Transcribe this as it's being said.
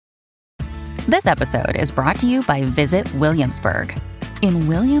This episode is brought to you by Visit Williamsburg. In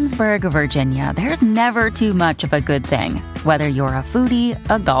Williamsburg, Virginia, there's never too much of a good thing. Whether you're a foodie,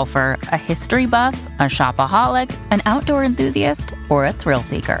 a golfer, a history buff, a shopaholic, an outdoor enthusiast, or a thrill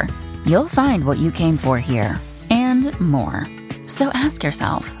seeker, you'll find what you came for here and more. So ask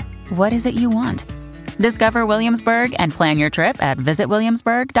yourself, what is it you want? Discover Williamsburg and plan your trip at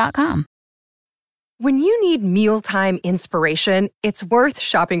visitwilliamsburg.com. When you need mealtime inspiration, it's worth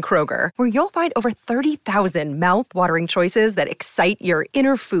shopping Kroger, where you'll find over 30,000 mouth-watering choices that excite your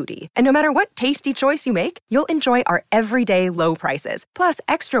inner foodie. And no matter what tasty choice you make, you'll enjoy our everyday low prices, plus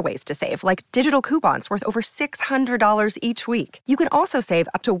extra ways to save, like digital coupons worth over $600 each week. You can also save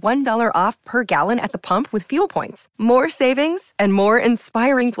up to $1 off per gallon at the pump with fuel points. More savings and more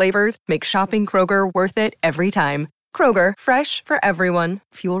inspiring flavors make shopping Kroger worth it every time. Kroger, fresh for everyone.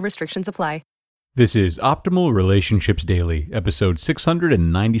 Fuel restrictions apply. This is Optimal Relationships Daily, episode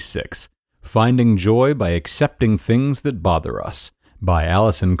 696, Finding Joy by Accepting Things That Bother Us, by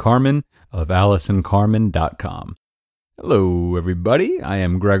Allison Carmen of AllisonCarmen.com. Hello, everybody. I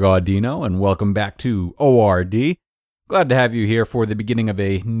am Greg Audino, and welcome back to ORD. Glad to have you here for the beginning of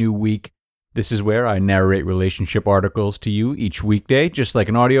a new week. This is where I narrate relationship articles to you each weekday, just like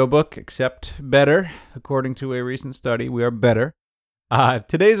an audiobook, except better. According to a recent study, we are better.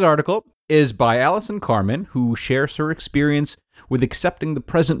 Today's article is by Allison Carmen, who shares her experience with accepting the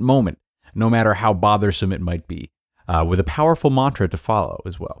present moment, no matter how bothersome it might be, with a powerful mantra to follow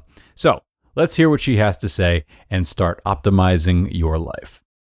as well. So, let's hear what she has to say and start optimizing your life.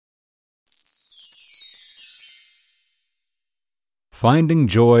 Finding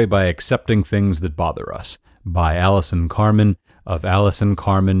Joy by Accepting Things That Bother Us, by Allison Carmen of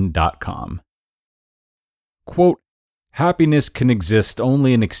AllisonCarmen.com. Quote, "Happiness can exist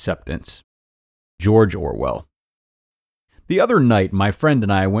only in acceptance." George Orwell. The other night, my friend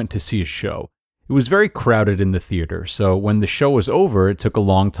and I went to see a show. It was very crowded in the theater, so when the show was over, it took a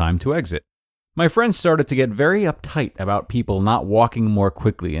long time to exit. My friend started to get very uptight about people not walking more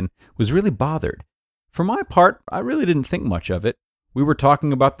quickly and was really bothered. For my part, I really didn't think much of it. We were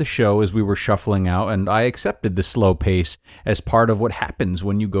talking about the show as we were shuffling out, and I accepted the slow pace as part of what happens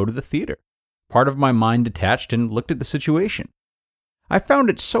when you go to the theater. Part of my mind detached and looked at the situation. I found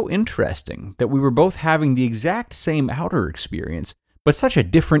it so interesting that we were both having the exact same outer experience, but such a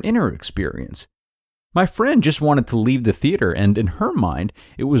different inner experience. My friend just wanted to leave the theater, and in her mind,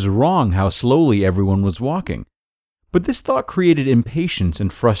 it was wrong how slowly everyone was walking. But this thought created impatience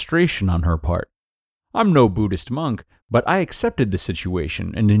and frustration on her part. I'm no Buddhist monk, but I accepted the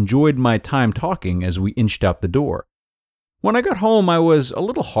situation and enjoyed my time talking as we inched out the door. When I got home, I was a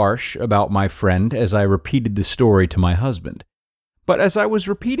little harsh about my friend as I repeated the story to my husband. But as I was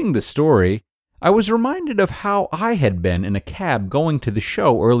repeating the story, I was reminded of how I had been in a cab going to the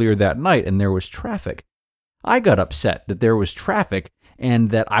show earlier that night and there was traffic. I got upset that there was traffic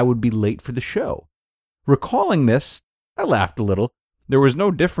and that I would be late for the show. Recalling this, I laughed a little. There was no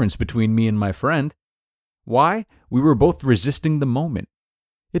difference between me and my friend. Why? We were both resisting the moment.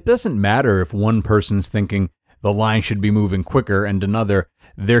 It doesn't matter if one person's thinking, "The line should be moving quicker," and another,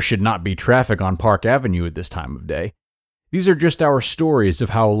 "There should not be traffic on Park Avenue at this time of day." These are just our stories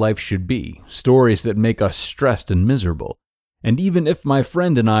of how life should be, stories that make us stressed and miserable. And even if my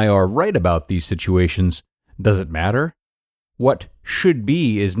friend and I are right about these situations, does it matter? What should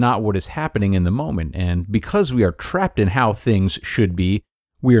be is not what is happening in the moment, and because we are trapped in how things should be,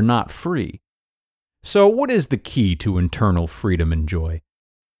 we are not free. So what is the key to internal freedom and joy?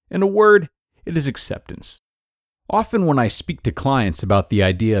 In a word, it is acceptance. Often when I speak to clients about the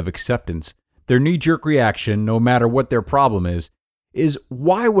idea of acceptance, their knee-jerk reaction, no matter what their problem is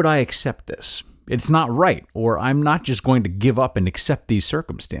why would I accept this? It's not right, or I'm not just going to give up and accept these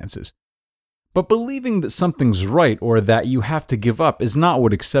circumstances. But believing that something's right or that you have to give up is not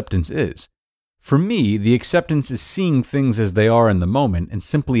what acceptance is. For me, the acceptance is seeing things as they are in the moment and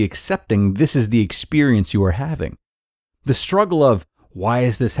simply accepting this is the experience you are having. The struggle of, why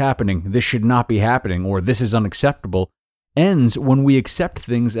is this happening? This should not be happening, or this is unacceptable, ends when we accept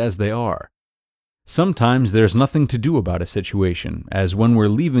things as they are. Sometimes there's nothing to do about a situation, as when we're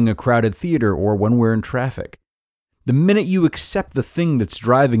leaving a crowded theater or when we're in traffic. The minute you accept the thing that's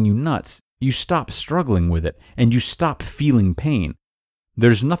driving you nuts, you stop struggling with it, and you stop feeling pain.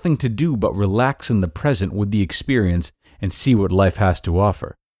 There's nothing to do but relax in the present with the experience and see what life has to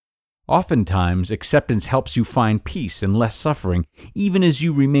offer. Oftentimes, acceptance helps you find peace and less suffering, even as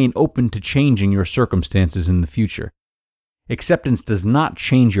you remain open to changing your circumstances in the future. Acceptance does not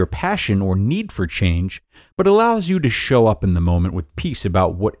change your passion or need for change, but allows you to show up in the moment with peace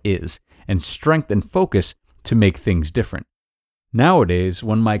about what is, and strength and focus to make things different. Nowadays,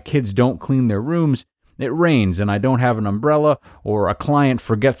 when my kids don't clean their rooms, it rains and I don't have an umbrella, or a client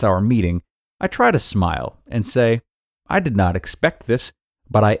forgets our meeting, I try to smile and say, I did not expect this,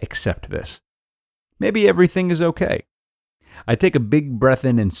 but I accept this. Maybe everything is okay. I take a big breath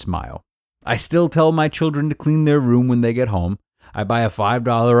in and smile. I still tell my children to clean their room when they get home. I buy a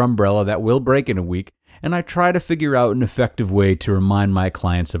 $5 umbrella that will break in a week, and I try to figure out an effective way to remind my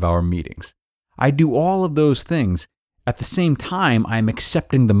clients of our meetings. I do all of those things. At the same time, I am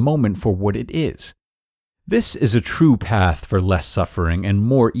accepting the moment for what it is. This is a true path for less suffering and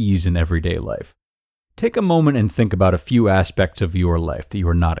more ease in everyday life. Take a moment and think about a few aspects of your life that you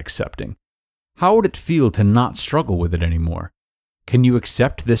are not accepting. How would it feel to not struggle with it anymore? Can you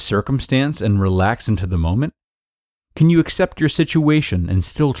accept this circumstance and relax into the moment? Can you accept your situation and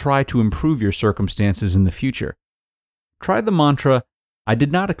still try to improve your circumstances in the future? Try the mantra, I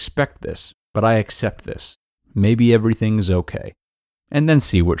did not expect this, but I accept this. Maybe everything is okay. And then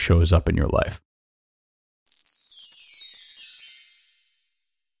see what shows up in your life.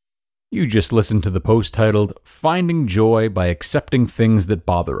 You just listened to the post titled Finding Joy by Accepting Things That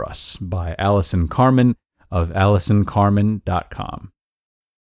Bother Us by Allison Carmen of AllisonCarmen.com.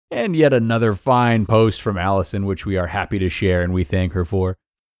 And yet another fine post from Allison, which we are happy to share and we thank her for.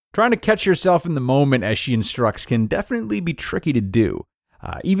 Trying to catch yourself in the moment as she instructs can definitely be tricky to do.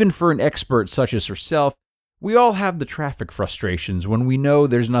 Even for an expert such as herself, we all have the traffic frustrations when we know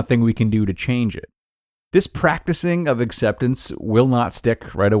there's nothing we can do to change it. This practicing of acceptance will not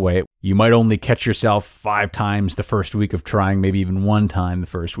stick right away. You might only catch yourself 5 times the first week of trying, maybe even 1 time the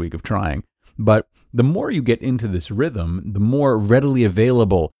first week of trying. But the more you get into this rhythm, the more readily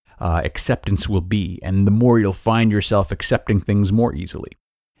available acceptance will be, and the more you'll find yourself accepting things more easily.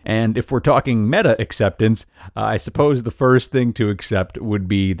 And if we're talking meta-acceptance, I suppose the first thing to accept would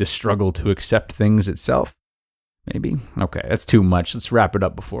be the struggle to accept things itself. Maybe? Okay, that's too much. Let's wrap it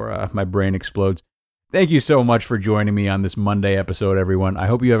up before my brain explodes. Thank you so much for joining me on this Monday episode, everyone. I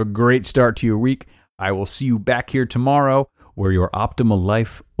hope you have a great start to your week. I will see you back here tomorrow where your optimal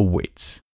life awaits.